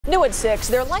New at 6,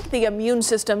 they're like the immune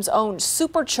system's own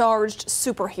supercharged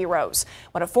superheroes.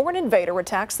 When a foreign invader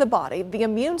attacks the body, the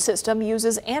immune system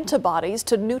uses antibodies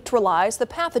to neutralize the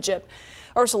pathogen.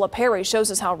 Ursula Perry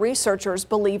shows us how researchers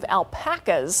believe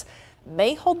alpacas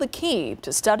may hold the key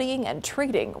to studying and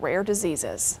treating rare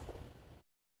diseases.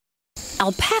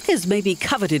 Alpacas may be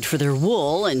coveted for their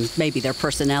wool and maybe their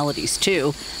personalities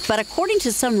too, but according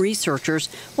to some researchers,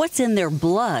 what's in their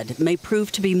blood may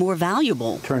prove to be more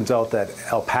valuable. Turns out that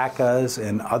alpacas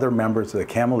and other members of the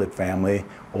camelid family,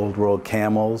 old world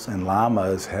camels and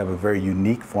llamas, have a very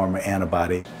unique form of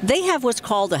antibody. They have what's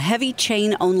called a heavy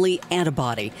chain only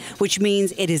antibody, which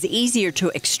means it is easier to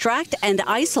extract and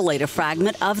isolate a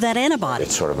fragment of that antibody.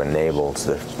 It sort of enables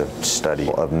the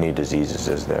study of new diseases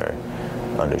as they're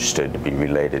understood to be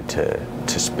related to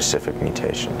specific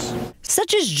mutations.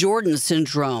 Such as Jordan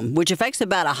syndrome, which affects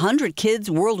about 100 kids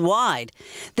worldwide.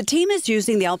 The team is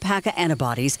using the alpaca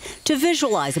antibodies to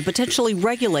visualize and potentially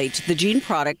regulate the gene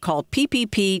product called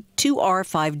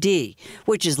PPP2R5D,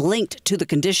 which is linked to the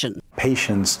condition.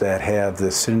 Patients that have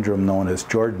this syndrome known as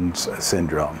Jordan's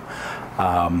syndrome,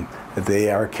 they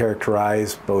are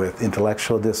characterized with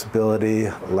intellectual disability,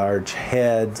 large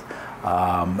heads,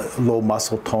 low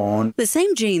muscle tone. The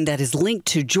same gene that is linked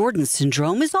to Jordan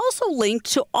syndrome is also linked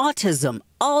to autism,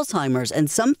 Alzheimer's, and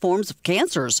some forms of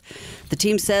cancers. The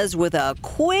team says with a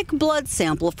quick blood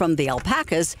sample from the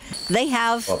alpacas, they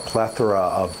have a plethora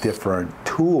of different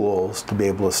tools to be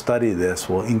able to study this.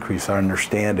 Will increase our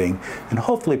understanding and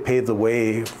hopefully pave the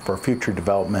way for future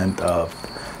development of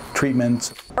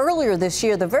treatments. Earlier this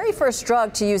year, the very first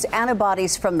drug to use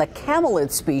antibodies from the camelid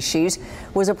species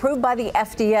was approved by the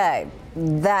FDA.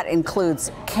 That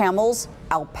includes camels,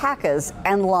 alpacas,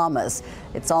 and llamas.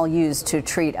 It's all used to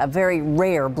treat a very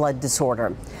rare blood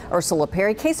disorder. Ursula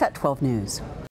Perry, KSAT 12 News.